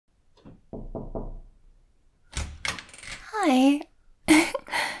Hi.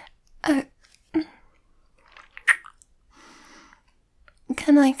 uh,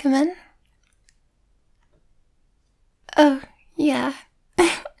 can I come in? Oh, yeah.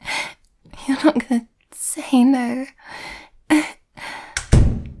 You're not gonna say no.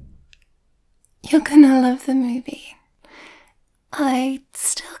 You're gonna love the movie. I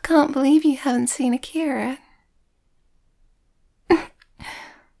still can't believe you haven't seen Akira.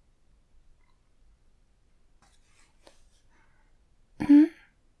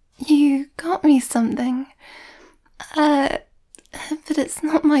 You got me something. But it's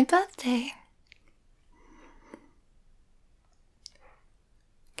not my birthday.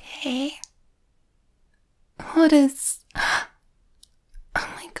 Okay. What is... Oh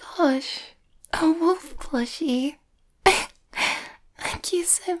my gosh. A wolf plushie. Thank you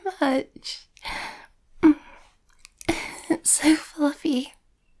so much. It's so fluffy.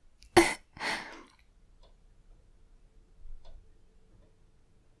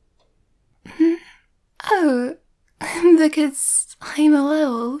 Oh, because I'm a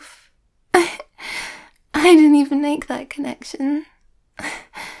werewolf. I didn't even make that connection.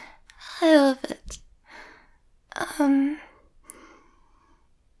 I love it.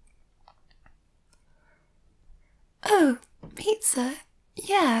 Oh, pizza.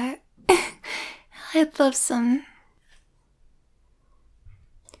 Yeah. I'd love some.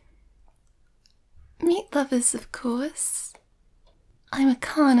 Meat lovers, of course. I'm a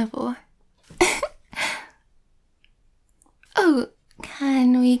carnivore. Oh,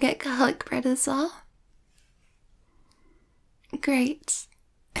 can we get garlic bread as well? Great.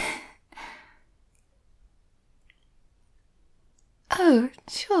 Oh,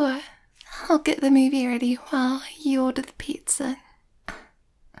 sure. I'll get the movie ready while you order the pizza.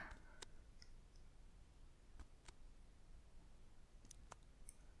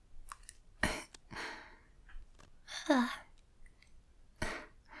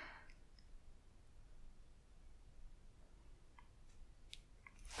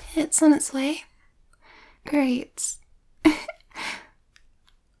 It's on its way. Great.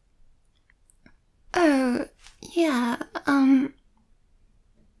 Oh, yeah,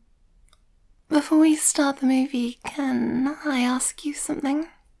 before we start the movie, can I ask you something?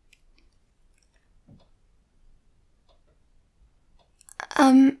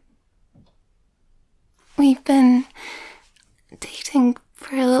 We've been dating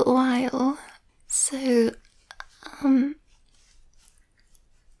for a little while, so,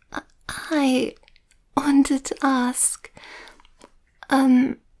 I wanted to ask,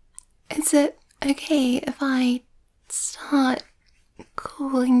 is it okay if I start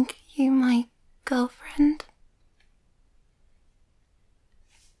calling you my girlfriend?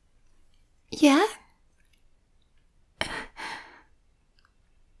 Yeah?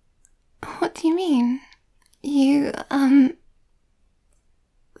 What do you mean? You,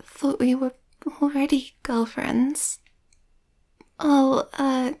 thought we were already girlfriends? Oh,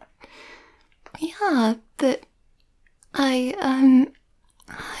 yeah, but I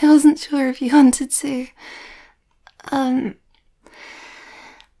wasn't sure if you wanted to,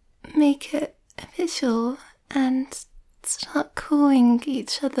 make it official and start calling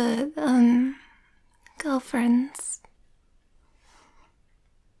each other, girlfriends.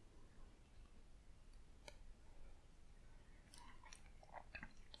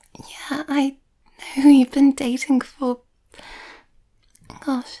 Yeah, I know you've been dating for...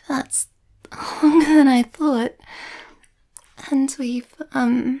 Gosh, that's longer than I thought. And we've,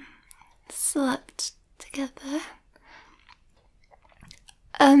 slept together.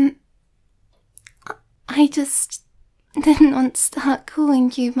 I just didn't want to start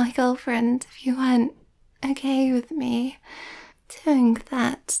calling you my girlfriend if you weren't okay with me doing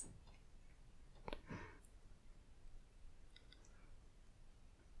that.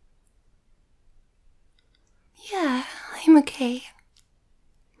 Yeah, I'm okay.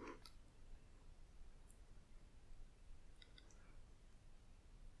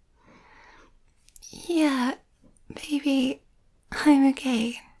 Yeah, baby, I'm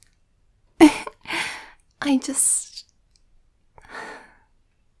okay. I just...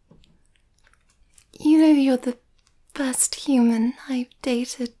 You know you're the best human I've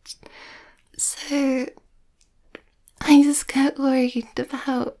dated, so I just get worried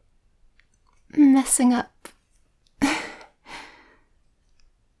about messing up. I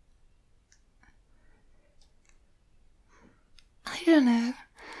don't know.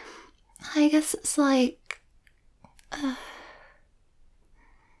 I guess it's like...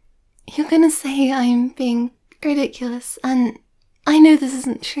 you're gonna say I'm being ridiculous, and I know this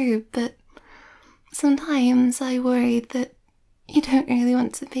isn't true, but sometimes I worry that you don't really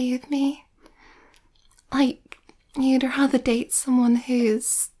want to be with me. Like, you'd rather date someone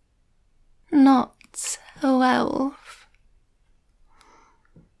who's not a werewolf.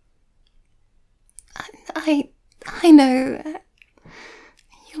 I know.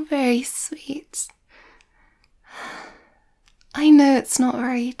 You're very sweet. I know it's not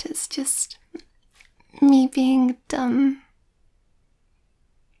right, it's just me being dumb.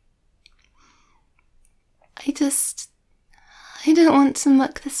 I don't want to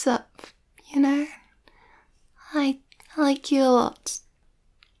muck this up, you know? I like you a lot.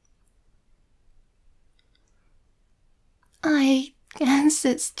 I guess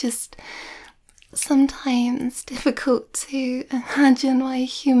it's just sometimes difficult to imagine why a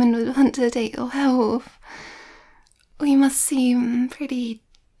human would want to date a werewolf. We must seem pretty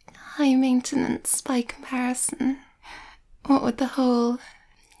high maintenance by comparison. What with the whole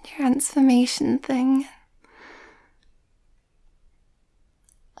transformation thing.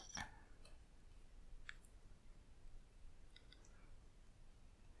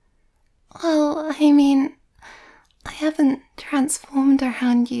 Well, I mean, I haven't transformed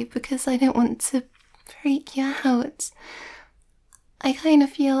around you because I don't want to freak you out. I kind of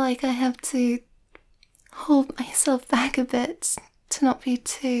feel like I have to hold myself back a bit to not be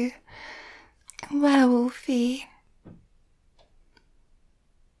too werewolfy.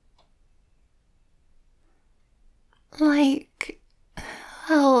 Like,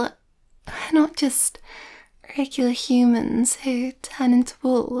 well, we're not just regular humans who turn into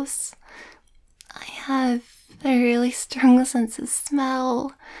wolves. I have a really strong sense of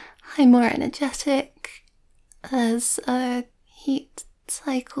smell. I'm more energetic. There's heat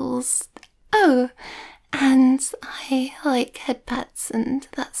cycles. Oh, and I like head pats and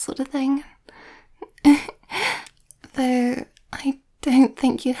that sort of thing. Though I don't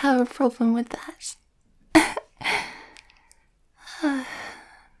think you'd have a problem with that.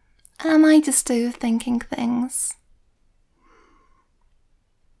 Am I just overthinking things?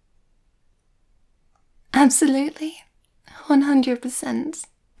 Absolutely. 100%.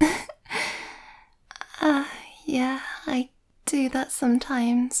 Yeah, I do that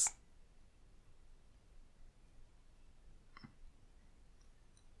sometimes.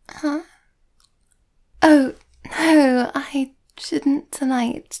 Huh? Oh, no, I shouldn't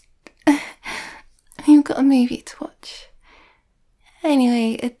tonight. You've got a movie to watch.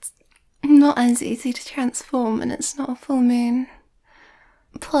 Anyway, it's not as easy to transform and it's not a full moon.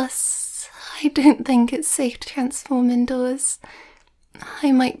 Plus, I don't think it's safe to transform indoors.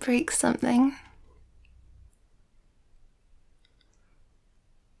 I might break something.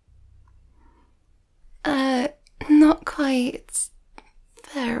 Not quite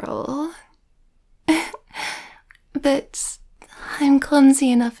feral. But I'm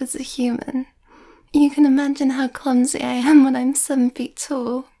clumsy enough as a human. You can imagine how clumsy I am when I'm 7 feet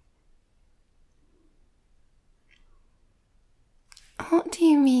tall. What do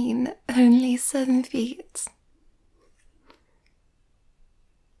you mean, only 7 feet?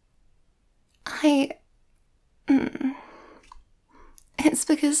 It's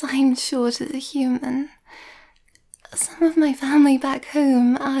because I'm short as a human. Some of my family back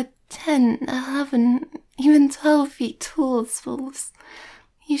home are 10, 11, even 12 feet tall as wolves.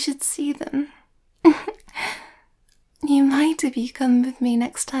 You should see them. You might if you come with me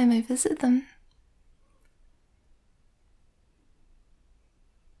next time I visit them.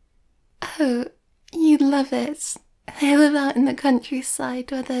 Oh, you'd love it. They live out in the countryside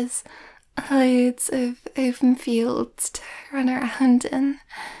where there's loads of open fields to run around in.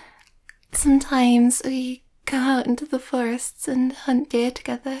 Sometimes we go out into the forests and hunt deer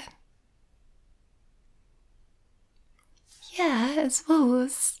together. Yeah, as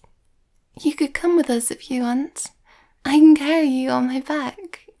wolves. You could come with us if you want. I can carry you on my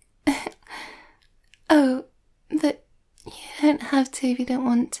back. Oh, but you don't have to if you don't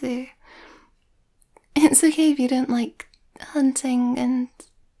want to. It's okay if you don't like hunting and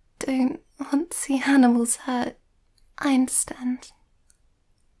don't want to see animals hurt. I understand.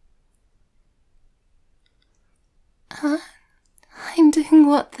 Huh? I'm doing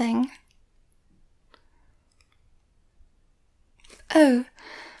what thing? Oh,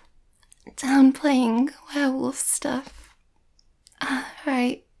 downplaying werewolf stuff.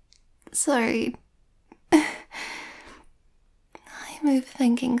 Right. Sorry. I'm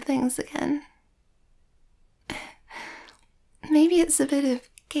overthinking things again. Maybe it's a bit of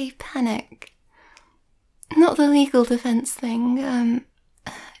gay panic. Not the legal defense thing.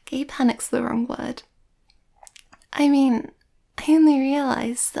 Gay panic's the wrong word. I mean, I only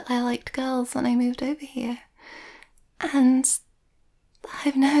realised that I liked girls when I moved over here. And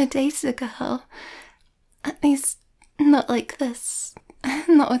I've never dated a girl. At least, not like this.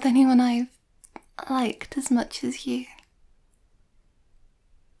 Not with anyone I've liked as much as you.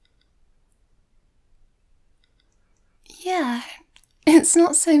 Yeah, it's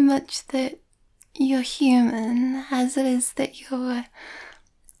not so much that you're human as it is that you're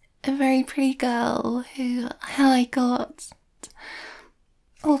a very pretty girl who I like a lot.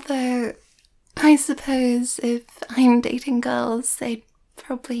 Although, I suppose if I'm dating girls, they'd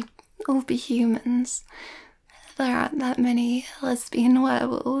probably all be humans. There aren't that many lesbian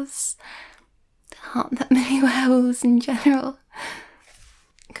werewolves. There aren't that many werewolves in general,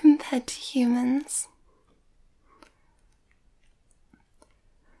 compared to humans.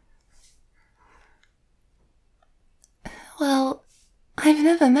 Well, I've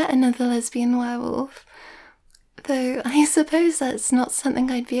never met another lesbian werewolf, though I suppose that's not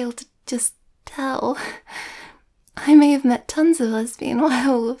something I'd be able to just tell. I may have met tons of lesbian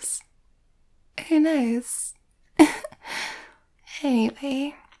werewolves. Who knows?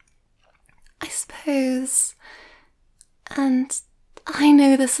 Anyway, I suppose, and I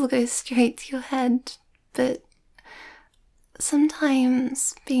know this will go straight to your head, but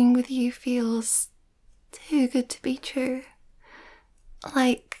sometimes being with you feels too good to be true.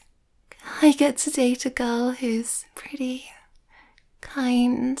 Like, I get to date a girl who's pretty,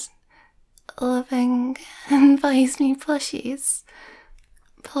 kind, loving, and buys me plushies.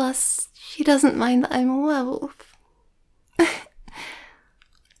 Plus, she doesn't mind that I'm a werewolf.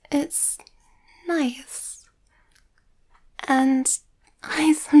 It's nice. And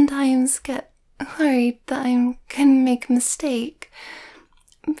I sometimes get worried that I'm gonna make a mistake,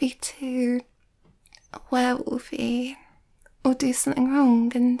 be too werewolfy, or do something wrong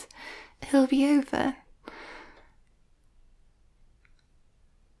and it'll be over.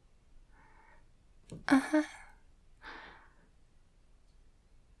 Uh-huh.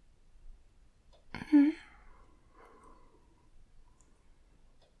 Mm.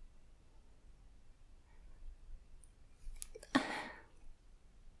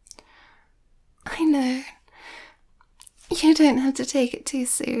 I know. You don't have to take it too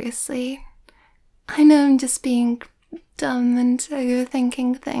seriously. I know I'm just being dumb and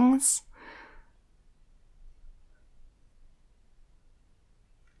overthinking things.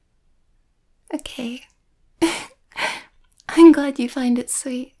 Okay. I'm glad you find it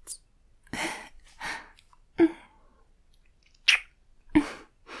sweet.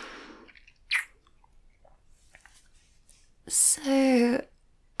 So,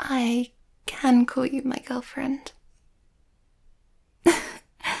 I can call you my girlfriend.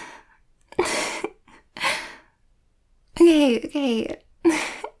 Okay.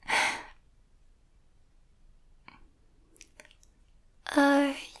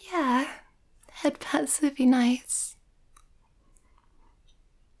 Yeah. Head pats would be nice.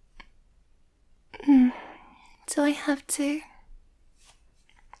 Do I have to?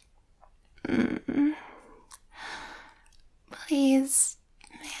 Please,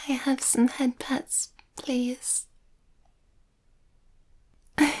 may I have some head pats, please?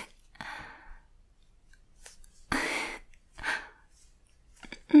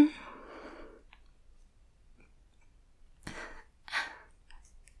 You're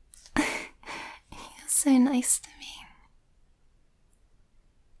so nice to me.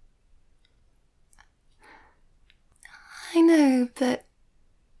 I know, but,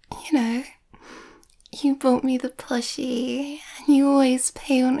 you bought me the plushie, and you always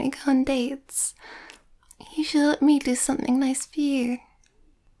pay when we go on dates. You should let me do something nice for you.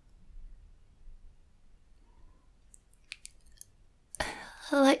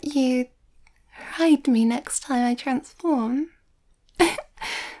 I'll let you ride me next time I transform.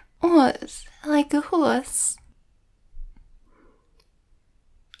 What? Like a horse?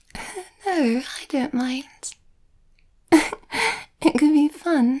 No, I don't mind. It could be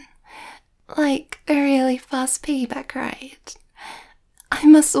fun. Like a really fast piggyback ride. I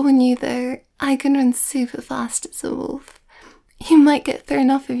must warn you though, I can run super fast as a wolf. You might get thrown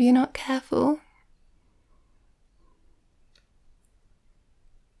off if you're not careful.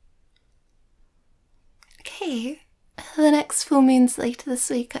 Okay, the next full moon's later this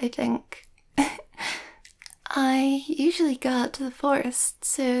week, I think. I usually go out to the forest,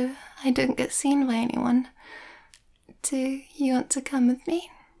 so I don't get seen by anyone. Do you want to come with me?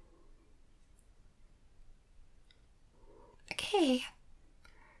 Okay.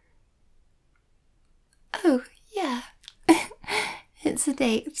 Oh, yeah. It's a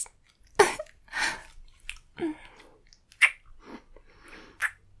date.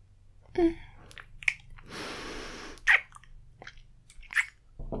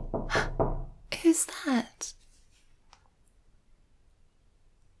 Who's that?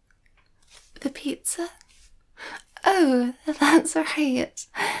 The pizza? Oh, that's right.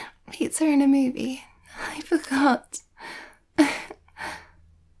 pizza in a movie. I forgot.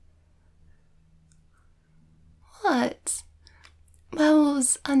 What?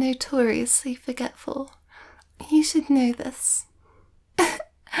 Werewolves are notoriously forgetful. You should know this.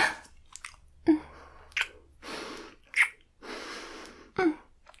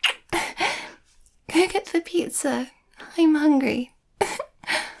 Go get the pizza. I'm hungry.